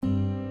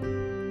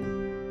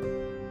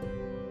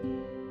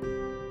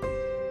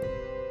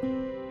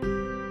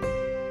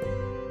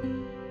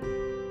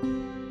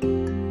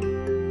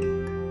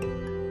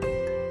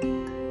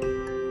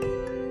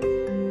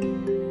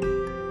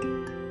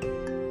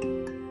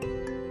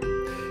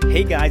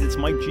Hey guys, it's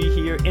Mike G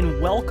here,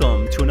 and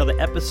welcome to another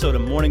episode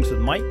of Mornings with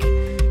Mike,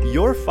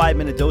 your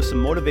 5-minute dose of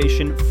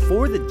motivation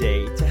for the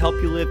day to help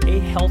you live a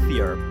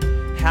healthier,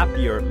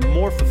 happier,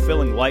 more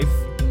fulfilling life.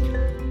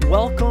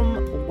 Welcome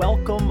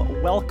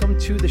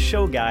to the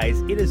show,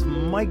 guys. It is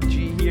Mike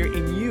G here,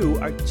 and you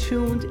are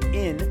tuned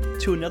in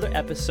to another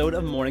episode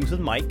of Mornings with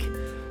Mike.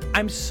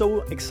 I'm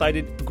so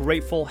excited,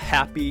 grateful,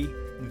 happy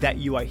that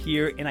you are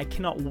here, and I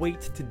cannot wait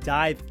to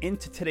dive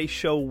into today's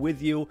show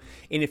with you.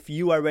 And if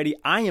you are ready,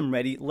 I am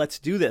ready. Let's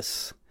do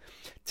this.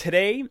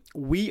 Today,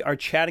 we are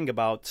chatting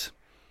about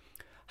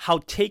how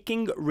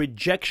taking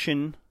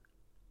rejection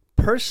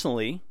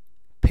personally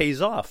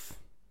pays off.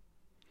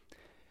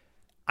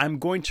 I'm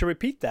going to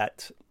repeat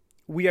that.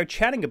 We are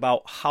chatting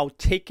about how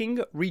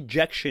taking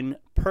rejection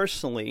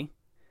personally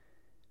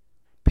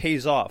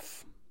pays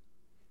off.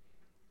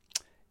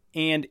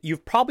 And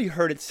you've probably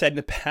heard it said in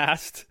the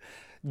past,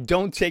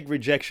 don't take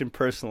rejection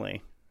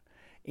personally.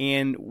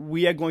 And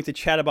we are going to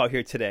chat about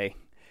here today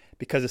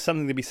because there's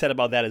something to be said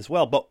about that as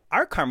well. But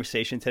our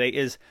conversation today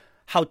is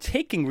how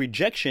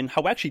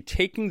actually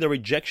taking the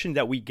rejection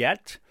that we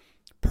get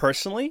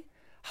personally,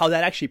 how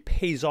that actually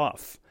pays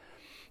off.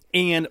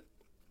 And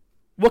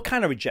what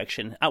kind of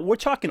rejection? We're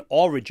talking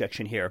all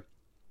rejection here.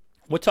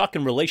 We're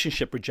talking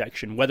relationship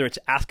rejection, whether it's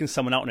asking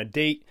someone out on a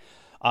date,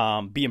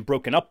 being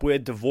broken up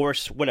with,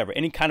 divorce, whatever,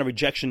 any kind of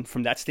rejection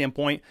from that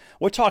standpoint.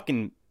 We're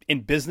talking in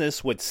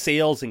business with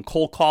sales and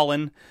cold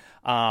calling,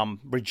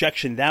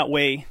 rejection that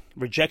way,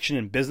 rejection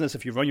in business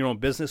if you run your own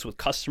business with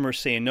customers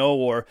saying no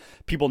or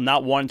people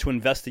not wanting to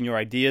invest in your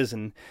ideas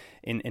and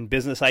in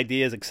business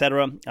ideas,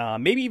 etc.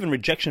 Maybe even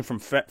rejection from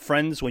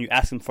friends when you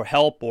ask them for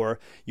help or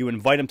you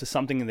invite them to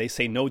something and they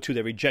say no to,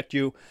 they reject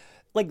you.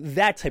 Like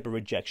that type of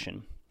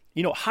rejection.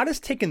 You know, how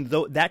does taking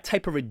that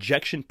type of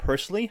rejection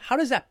personally, how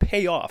does that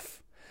pay off?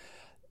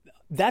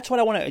 That's what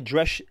I want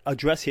to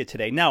address here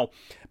today. Now,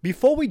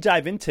 before we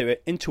dive into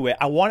it,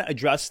 I want to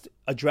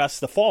address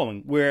the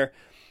following, where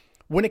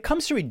when it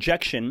comes to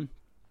rejection,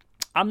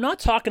 I'm not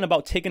talking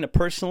about taking it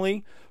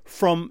personally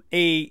from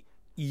a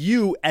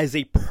you as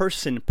a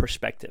person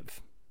perspective.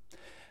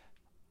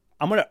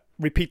 I'm going to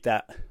repeat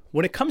that.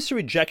 When it comes to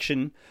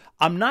rejection,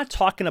 I'm not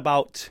talking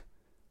about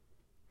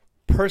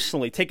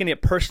personally, taking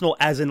it personal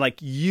as in like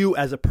you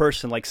as a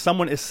person, like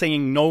someone is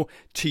saying no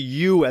to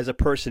you as a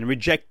person,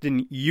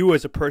 rejecting you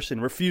as a person,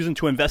 refusing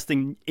to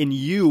investing in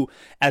you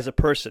as a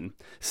person,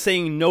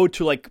 saying no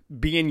to like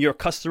being your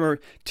customer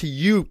to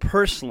you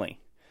personally.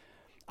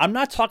 I'm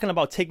not talking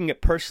about taking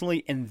it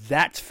personally in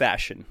that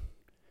fashion.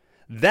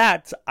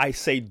 That I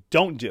say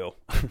don't do.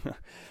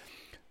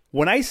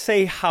 When I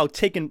say how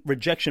taking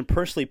rejection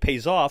personally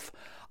pays off,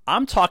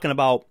 I'm talking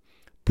about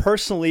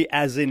personally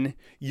as in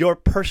your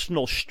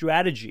personal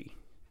strategy,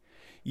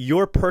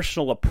 your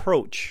personal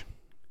approach.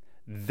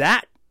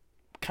 That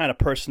kind of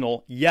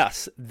personal,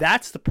 yes,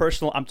 that's the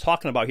personal I'm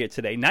talking about here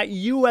today. Not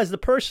you as the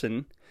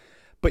person,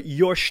 but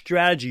your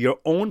strategy, your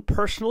own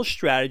personal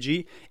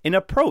strategy and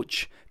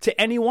approach to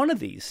any one of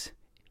these,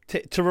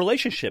 to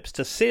relationships,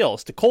 to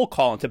sales, to cold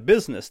calling, to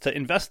business, to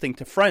investing,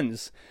 to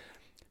friends.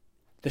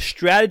 The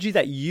strategy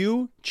that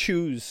you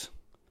choose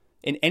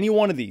in any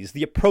one of these,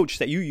 the approach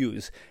that you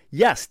use,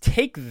 yes,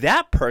 take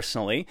that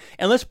personally,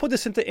 and let's put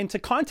this into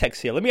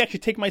context here. Let me actually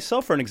take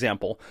myself for an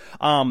example.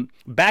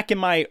 Back in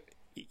my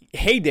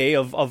heyday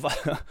of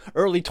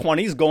early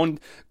 20s,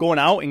 going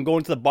out and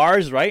going to the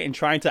bars, right, and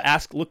trying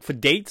to look for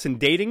dates and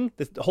dating,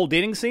 the whole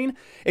dating scene,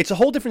 it's a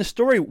whole different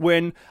story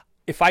when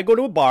if I go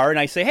to a bar and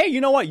I say, hey, you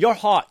know what, you're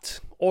hot,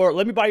 or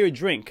let me buy you a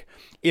drink.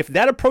 If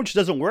that approach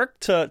doesn't work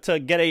to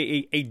get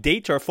a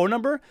date or a phone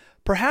number,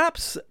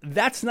 perhaps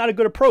that's not a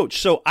good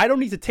approach. So I don't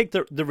need to take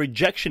the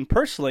rejection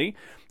personally.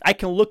 I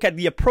can look at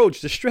the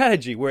approach, the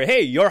strategy where,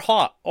 hey, you're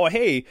hot, or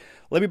hey,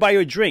 let me buy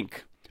you a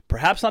drink.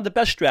 Perhaps not the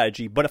best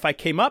strategy, but if I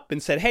came up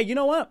and said, hey, you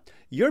know what,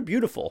 you're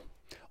beautiful,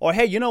 or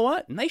hey, you know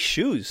what, nice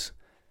shoes,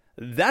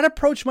 that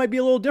approach might be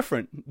a little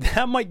different.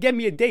 That might get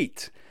me a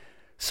date.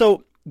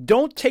 So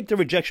don't take the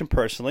rejection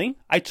personally.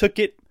 I took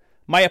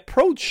my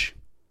approach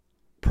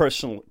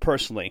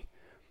personally.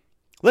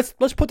 Let's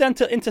put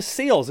that into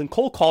sales and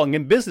cold calling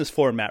and business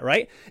format,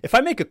 right? If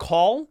I make a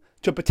call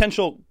to a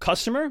potential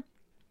customer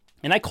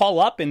and I call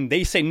up and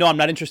they say, no, I'm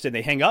not interested,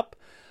 they hang up.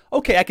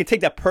 Okay, I can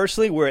take that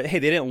personally where, hey,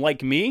 they didn't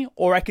like me,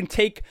 or I can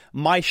take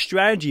my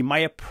strategy, my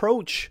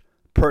approach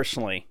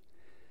personally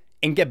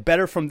and get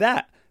better from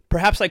that.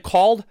 Perhaps I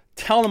called,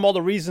 telling them all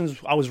the reasons,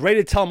 I was ready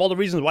to tell them all the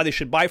reasons why they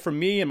should buy from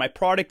me and my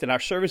product and our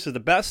service is the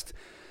best.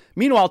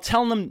 Meanwhile,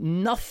 telling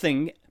them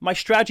nothing, my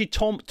strategy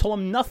told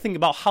them nothing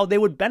about how they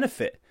would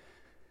benefit.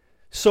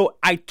 So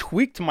I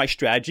tweaked my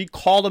strategy,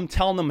 called them,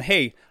 telling them,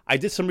 hey, I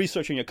did some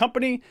research on your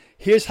company.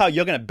 Here's how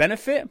you're going to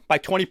benefit by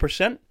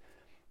 20%.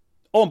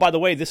 Oh, and by the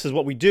way, this is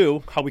what we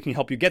do, how we can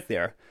help you get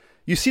there.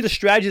 You see the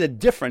strategy, the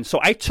difference. So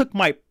I took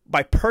my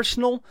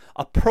personal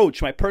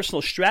approach, my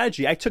personal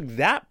strategy. I took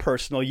that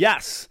personal,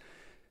 yes.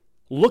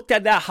 Looked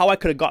at that, how I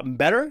could have gotten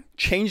better,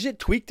 changed it,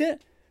 tweaked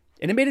it,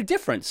 and it made a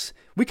difference.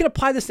 We can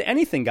apply this to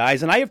anything,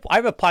 guys. And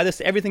I've applied this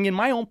to everything in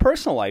my own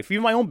personal life,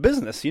 even my own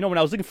business. You know, when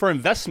I was looking for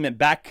investment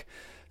back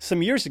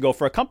some years ago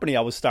for a company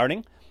I was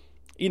starting,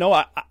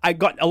 I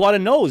got a lot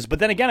of no's. But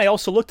then again, I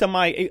also looked at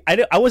I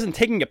wasn't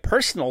taking it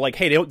personal, like,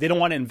 hey, they don't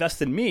want to invest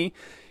in me.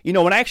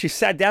 When I actually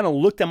sat down and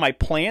looked at my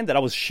plan that I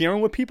was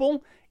sharing with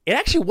people, it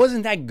actually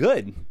wasn't that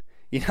good.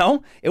 It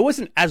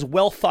wasn't as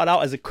well thought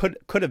out as it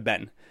could have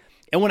been.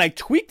 And when I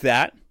tweaked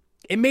that,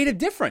 it made a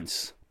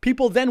difference.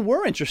 People then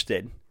were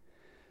interested.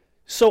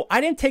 So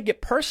I didn't take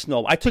it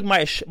personal. I took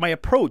my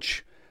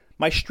approach,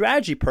 my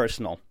strategy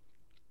personal.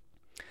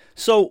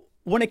 So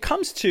when it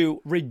comes to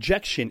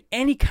rejection,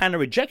 any kind of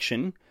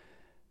rejection,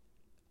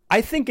 I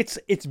think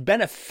it's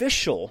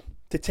beneficial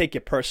to take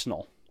it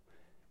personal.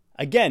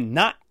 Again,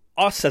 not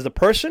us as a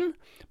person,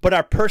 but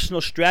our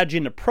personal strategy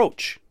and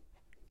approach.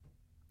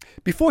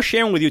 Before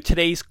sharing with you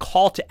today's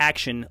call to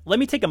action, let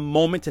me take a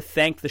moment to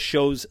thank the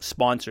show's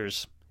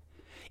sponsors.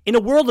 In a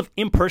world of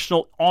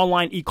impersonal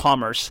online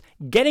e-commerce,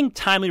 getting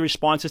timely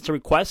responses to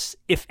requests,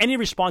 if any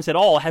response at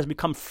all, has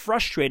become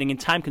frustrating and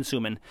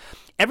time-consuming.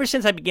 Ever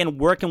since I began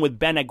working with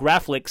Ben at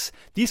Graphlix,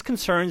 these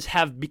concerns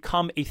have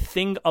become a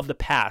thing of the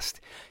past.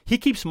 He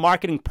keeps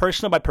marketing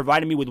personal by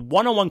providing me with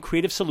one-on-one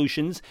creative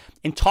solutions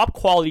and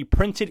top-quality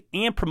printed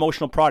and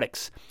promotional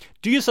products.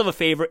 Do yourself a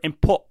favor and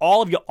put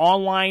all of your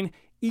online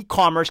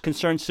e-commerce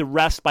concerns to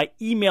rest by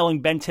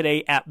emailing Ben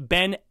today at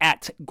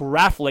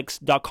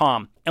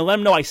ben@graphlix.com and let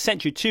him know I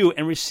sent you to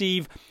and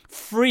receive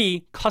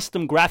free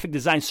custom graphic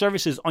design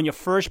services on your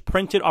first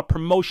printed or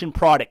promotion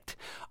product.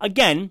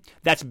 Again,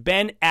 that's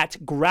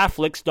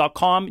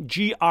ben@graphlix.com,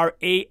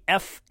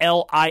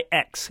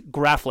 Graflix,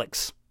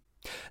 Graphlix.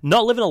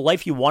 Not living a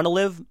life you want to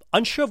live?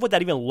 Unsure of what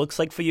that even looks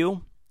like for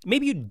you?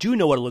 Maybe you do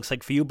know what it looks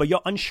like for you, but you're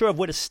unsure of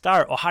where to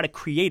start or how to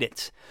create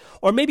it.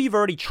 Or maybe you've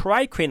already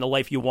tried creating the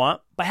life you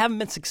want, but haven't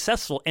been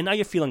successful, and now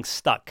you're feeling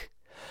stuck.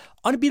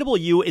 Unbeatable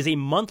You is a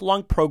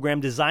month-long program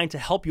designed to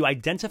help you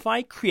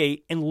identify,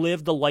 create, and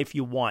live the life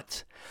you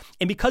want.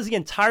 And because the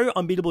entire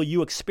Unbeatable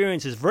You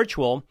experience is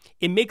virtual,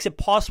 it makes it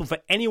possible for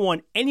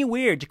anyone,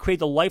 anywhere, to create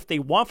the life they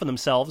want for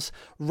themselves,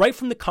 right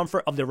from the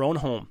comfort of their own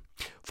home.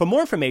 For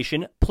more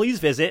information, please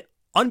visit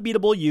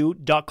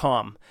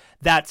unbeatableu.com.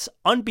 That's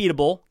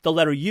unbeatable, the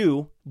letter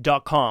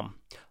U.com.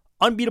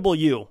 Unbeatable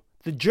You,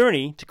 the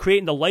journey to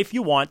creating the life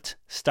you want,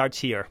 starts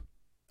here.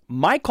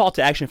 My call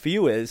to action for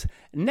you is,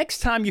 next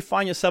time you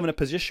find yourself in a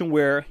position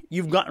where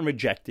you've gotten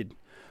rejected,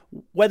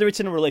 whether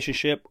it's in a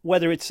relationship,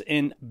 whether it's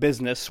in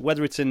business,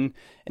 whether it's in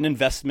an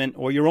investment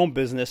or your own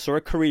business or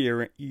a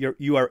career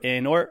you are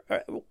in, or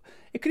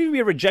it could even be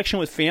a rejection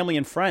with family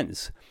and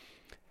friends.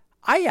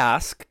 I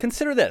ask,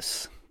 consider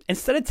this.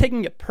 Instead of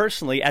taking it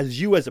personally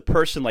as you as a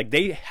person, like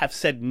they have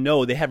said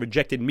no, they have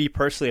rejected me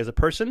personally as a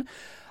person,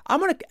 I'm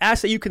going to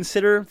ask that you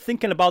consider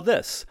thinking about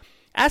this.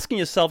 Asking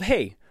yourself,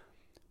 hey,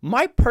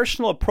 my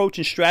personal approach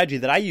and strategy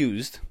that I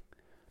used,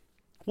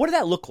 what did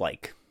that look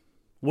like?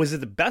 Was it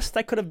the best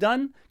I could have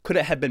done? Could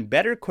it have been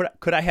better?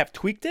 Could I have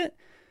tweaked it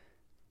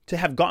to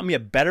have gotten me a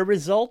better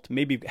result?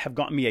 Maybe have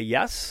gotten me a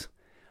yes?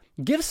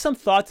 Give some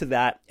thought to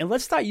that, and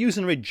let's start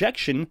using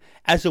rejection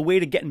as a way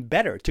to getting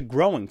better, to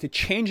growing, to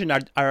changing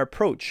our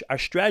approach, our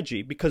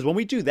strategy. Because when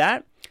we do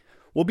that,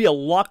 we'll be a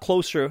lot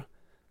closer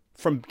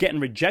from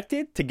getting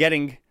rejected to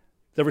getting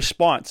the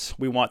response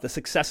we want, the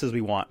successes we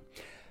want.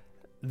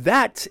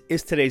 That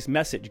is today's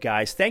message,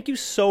 guys. Thank you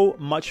so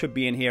much for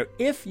being here.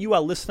 If you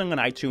are listening on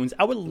iTunes,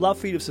 I would love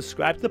for you to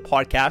subscribe to the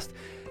podcast.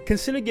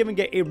 Consider giving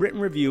it a written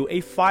review,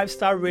 a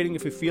 5-star rating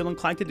if you feel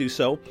inclined to do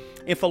so.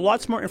 And for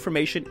lots more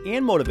information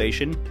and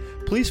motivation,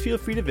 please feel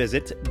free to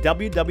visit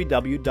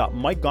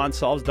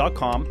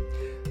www.mikegonsalves.com.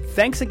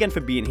 Thanks again for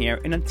being here,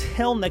 and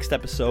until next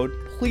episode,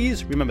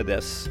 please remember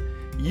this: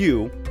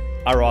 you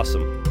are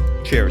awesome.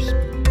 Cheers.